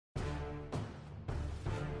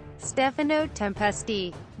Stefano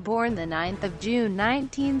Tempesti, born the 9th of June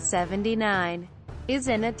 1979, is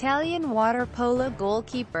an Italian water polo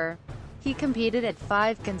goalkeeper. He competed at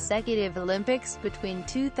 5 consecutive Olympics between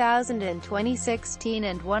 2000 and 2016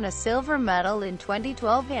 and won a silver medal in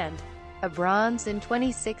 2012 and a bronze in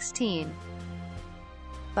 2016.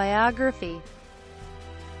 Biography.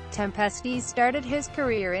 Tempesti started his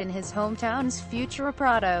career in his hometown's Futura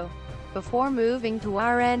Prato, before moving to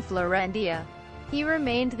RN Florentia. He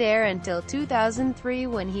remained there until 2003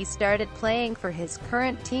 when he started playing for his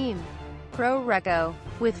current team, Pro Recco.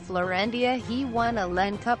 With Florentia he won a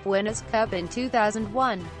Len Cup Winners' Cup in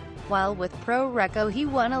 2001, while with Pro Recco he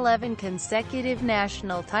won 11 consecutive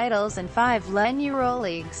national titles and 5 Len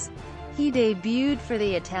Euroleagues. He debuted for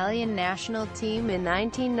the Italian national team in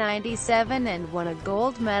 1997 and won a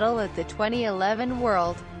gold medal at the 2011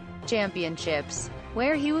 World Championships,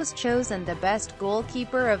 where he was chosen the best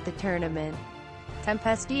goalkeeper of the tournament.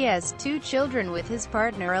 Tempesti has 2 children with his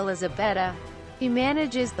partner Elisabetta. He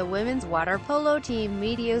manages the women's water polo team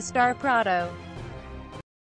Medio Star Prato.